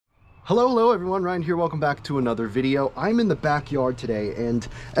Hello everyone, Ryan here, welcome back to another video. I'm in the backyard today, and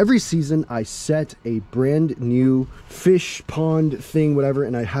every season I set a brand new fish pond thing, whatever,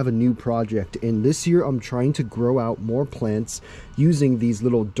 and I have a new project. And this year I'm trying to grow out more plants using these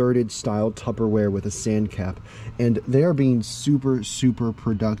little dirted style Tupperware with a sand cap. And they are being super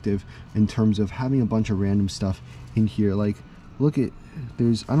productive in terms of having a bunch of random stuff in here. Like, look at,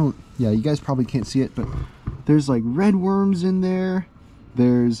 you guys probably can't see it, but there's like red worms in there.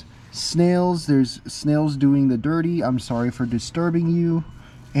 There's snails doing the dirty. I'm sorry for disturbing you.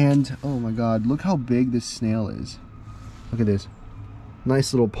 And oh my god, look how big this snail is. Look at this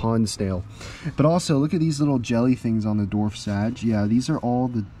nice little pond snail. But also look at these little jelly things on the dwarf sage. Yeah, these are all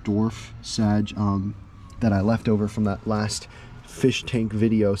the dwarf sage that I left over from that last fish tank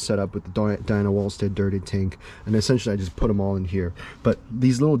video set up with the Diana Wallstead dirted tank, and essentially I just put them all in here. But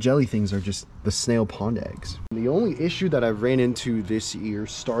these little jelly things are just the snail pond eggs. The only issue that I ran into this year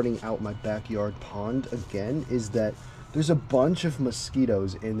starting out my backyard pond again is that there's a bunch of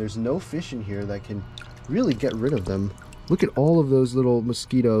mosquitoes and there's no fish in here that can really get rid of them. Look at all of those little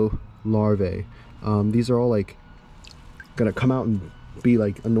mosquito larvae. These are all like gonna come out and be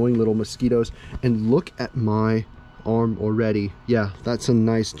like annoying little mosquitoes. And look at my arm already. Yeah, that's a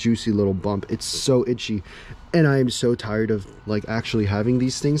nice juicy little bump. It's so itchy, and I am so tired of like actually having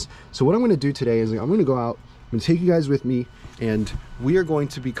these things. So what I'm going to do today is I'm going to go out, I'm going to take you guys with me, and we are going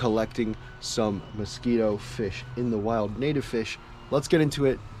to be collecting some mosquito fish in the wild, native fish. Let's get into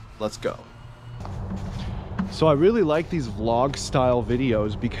it. Let's go. So I really like these vlog style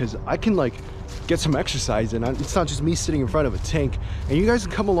videos because I can like get some exercise in. It's not just me sitting in front of a tank, and you guys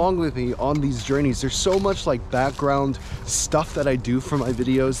can come along with me on these journeys. There's so much like background stuff that I do for my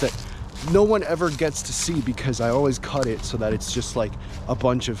videos that no one ever gets to see because I always cut it so that it's just like a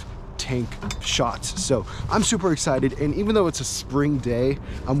bunch of tank shots. So I'm super excited, and even though it's a spring day,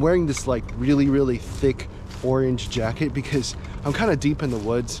 I'm wearing this like really thick orange jacket because I'm kind of deep in the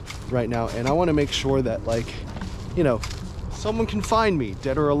woods right now, and I want to make sure that, like, you know, someone can find me,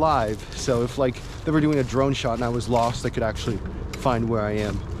 dead or alive. So if like they were doing a drone shot and I was lost, they could actually find where I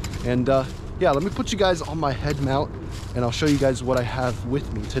am. And yeah, let me put you guys on my head mount and I'll show you guys what I have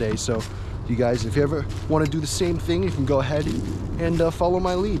with me today. So you guys, if you ever want to do the same thing, you can go ahead and follow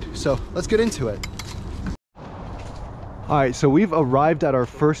my lead. So let's get into it. All right, so we've arrived at our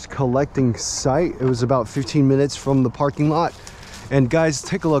first collecting site. It was about 15 minutes from the parking lot. And guys,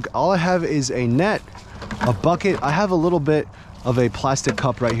 take a look. All I have is a net, a bucket. I have a little bit of a plastic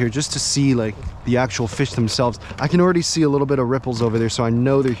cup right here just to see like the actual fish themselves. I can already see a little bit of ripples over there, so I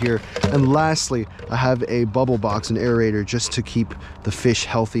know they're here. And lastly, I have a bubble box, an aerator, just to keep the fish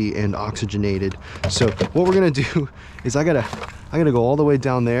healthy and oxygenated. So what we're gonna do is I gotta go all the way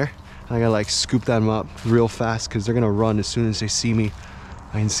down there, and I gotta like scoop them up real fast because they're gonna run as soon as they see me.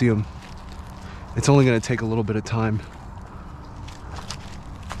 I can see them. It's only gonna take a little bit of time.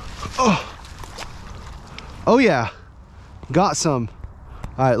 Oh yeah, got some.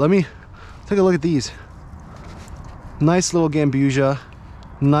 All right, let me take a look at these. Nice little gambusia,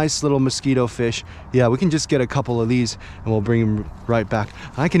 nice little mosquito fish. Yeah, we can just get a couple of these and we'll bring them right back.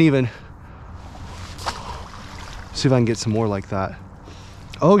 I can even see if I can get some more like that.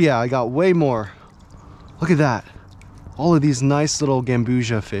 Oh yeah, I got way more. Look at that. All of these nice little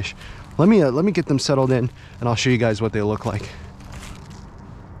gambusia fish. Let me get them settled in and I'll show you guys what they look like.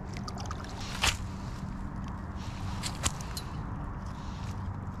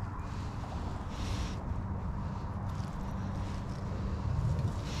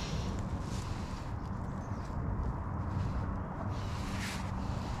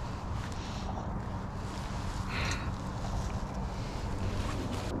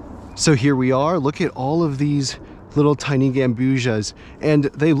 So here we are. Look at all of these little tiny gambusias, and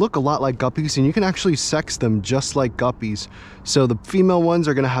they look a lot like guppies, and you can actually sex them just like guppies. So the female ones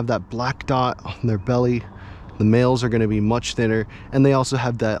are going to have that black dot on their belly. The males are going to be much thinner, and they also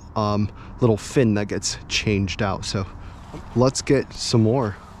have that little fin that gets changed out. So let's get some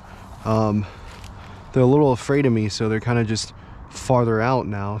more. They're a little afraid of me, so they're kind of just farther out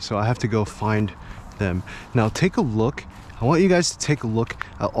now, so I have to go find them. Now take a look. I want you guys to take a look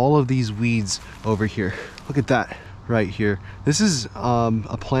at all of these weeds over here. Look at that right here. This is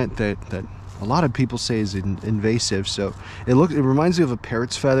a plant that a lot of people say is invasive. So it reminds me of a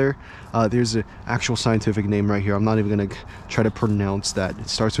parrot's feather. There's an actual scientific name right here. I'm not even gonna try to pronounce that. It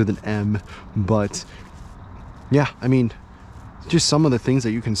starts with an M, but yeah, I mean, just some of the things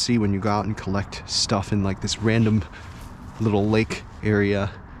that you can see when you go out and collect stuff in like this random little lake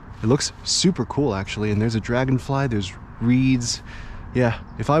area. It looks super cool actually. And there's a dragonfly, there's reeds. Yeah,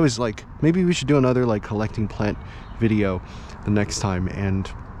 if I was like, maybe we should do another like collecting plant video the next time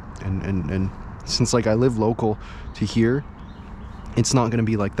and and since like I live local to here, it's not gonna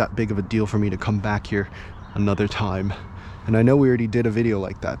be like that big of a deal for me to come back here another time. And I know we already did a video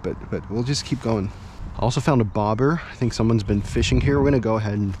like that, but we'll just keep going. I also found a bobber. I think someone's been fishing here. We're gonna go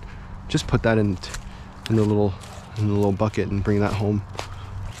ahead and just put that in the little bucket and bring that home.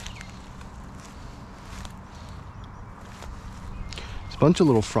 There's a bunch of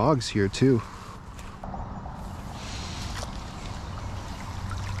little frogs here too.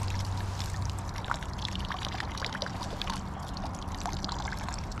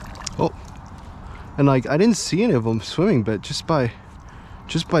 Oh, and like I didn't see any of them swimming, but just by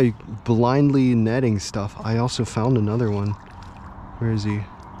blindly netting stuff, I also found another one. Where is he?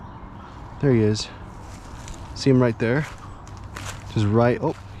 There he is. See him right there? Just right.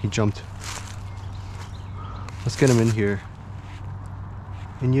 Oh, he jumped. Let's get him in here.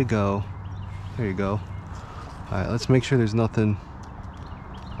 In you go. There you go. All right, let's make sure there's nothing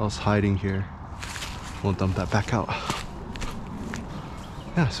else hiding here. We'll dump that back out.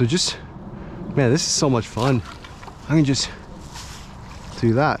 Yeah, so just, man, this is so much fun. I can just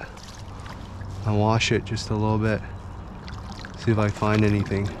do that and wash it just a little bit. See if I find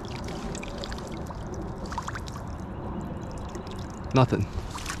anything. Nothing.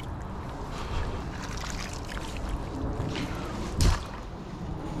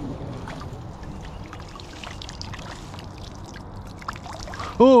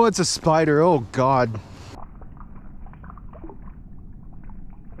 Oh, it's a spider. Oh God.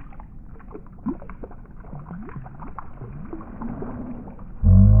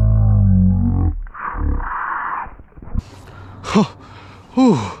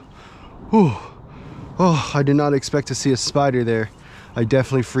 Oh, I did not expect to see a spider there. I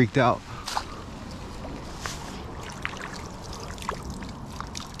definitely freaked out.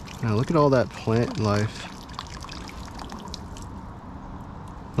 Now look at all that plant life.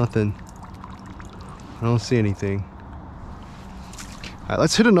 Nothing. I don't see anything. All right,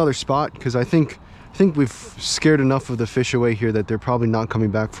 let's hit another spot because I think we've scared enough of the fish away here that they're probably not coming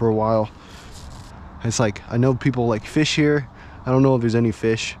back for a while. It's like, I know people like fish here. I don't know if there's any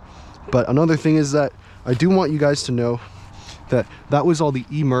fish, but another thing is that I do want you guys to know that that was all the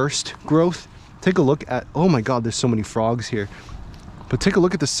immersed growth. Take a look at, oh my God, there's so many frogs here. But take a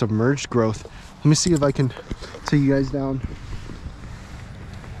look at the submerged growth. Let me see if I can take you guys down.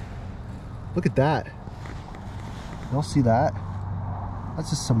 Look at that. Y'all see that?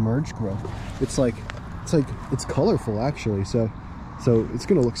 That's a submerged growth. It's colorful actually. So it's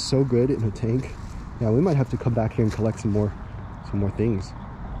gonna look so good in a tank. Yeah, we might have to come back here and collect some more things.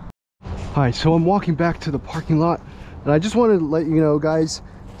 All right, so I'm walking back to the parking lot, and I just wanted to let you know, guys,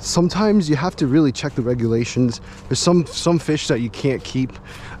 sometimes you have to really check the regulations. There's some fish that you can't keep,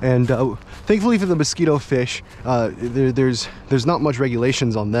 and thankfully for the mosquito fish, there's not much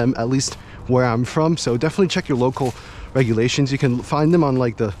regulations on them, at least where I'm from. So definitely check your local regulations. You can find them on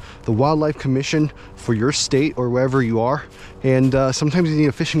like the Wildlife Commission for your state or wherever you are, and sometimes you need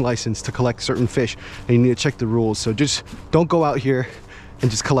a fishing license to collect certain fish, and you need to check the rules. So just don't go out here and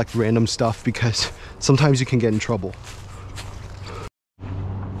just collect random stuff, because sometimes you can get in trouble.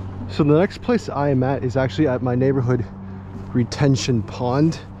 So the next place I am at is actually at my neighborhood retention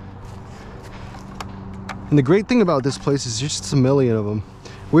pond. And the great thing about this place is just a million of them.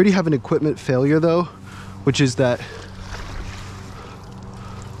 We already have an equipment failure though, which is that,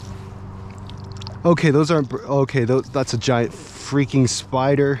 okay, those aren't, okay, that's a giant freaking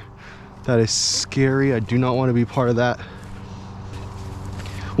spider. That is scary. I do not want to be part of that.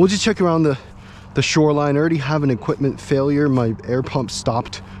 We'll just check around the shoreline. I already have an equipment failure. My air pump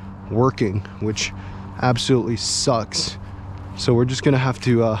stopped working, which absolutely sucks. So we're just gonna have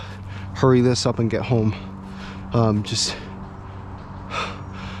to hurry this up and get home. That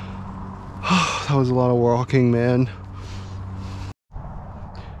was a lot of walking, man.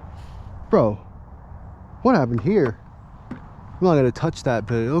 Bro, what happened here? I'm not gonna touch that,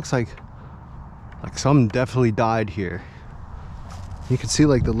 but it looks like something definitely died here. You can see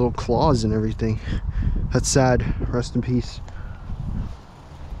like the little claws and everything. That's sad. Rest in peace.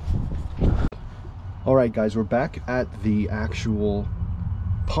 All right, guys, we're back at the actual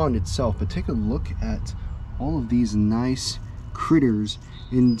pond itself, but take a look at all of these nice critters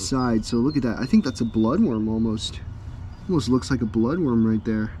inside. So look at that. I think that's a bloodworm almost. Almost looks like a bloodworm right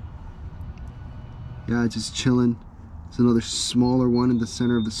there. Yeah, it's just chilling. There's another smaller one in the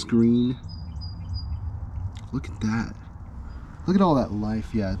center of the screen. Look at that. Look at all that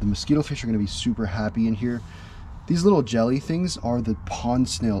life. Yeah, the mosquito fish are going to be super happy in here. These little jelly things are the pond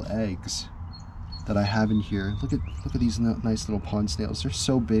snail eggs that I have in here. Look at these nice little pond snails. They're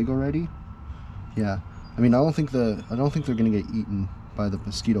so big already. Yeah, I mean, I don't think they're going to get eaten by the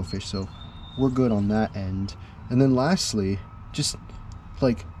mosquito fish, so we're good on that end. And then lastly, just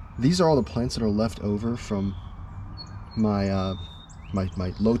like these are all the plants that are left over from my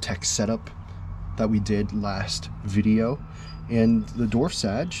my low-tech setup that we did last video, and the dwarf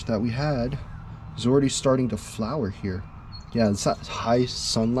sage that we had is already starting to flower here. Yeah, it's that high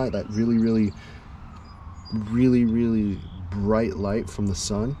sunlight, that really bright light from the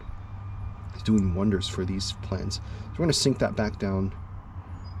sun is doing wonders for these plants. So we're going to sink that back down,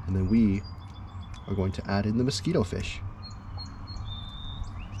 and then we are going to add in the mosquito fish.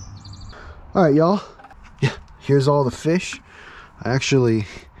 All right, y'all. Yeah, here's all the fish. I actually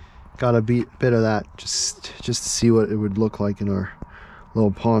got a bit of that just to see what it would look like in our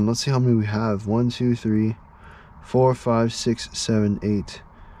little pond. Let's see how many we have. 1, 2, 3, 4, 5, 6, 7, 8,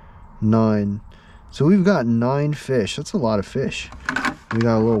 9. So we've got 9 fish. That's a lot of fish. We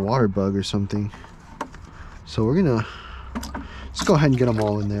got a little water bug or something. So we're gonna just go ahead and get them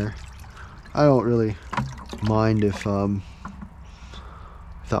all in there. I don't really mind if that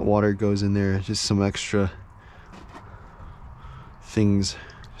water goes in there. Just some extra things,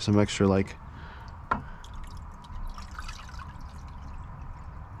 some extra like,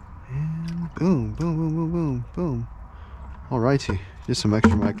 and boom, boom, boom, boom, boom, boom. Alrighty, just some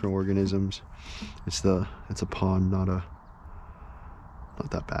extra microorganisms. It's a pond, not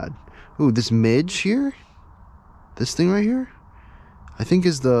that bad. Ooh, this midge here, this thing right here, I think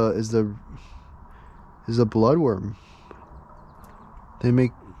is the bloodworm.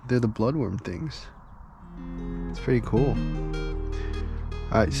 They're the bloodworm things. It's pretty cool.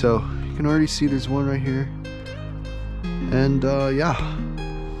 Alright, so you can already see there's one right here. And yeah,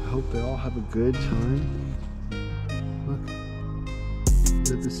 I hope they all have a good time.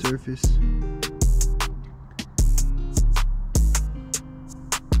 Look at the surface.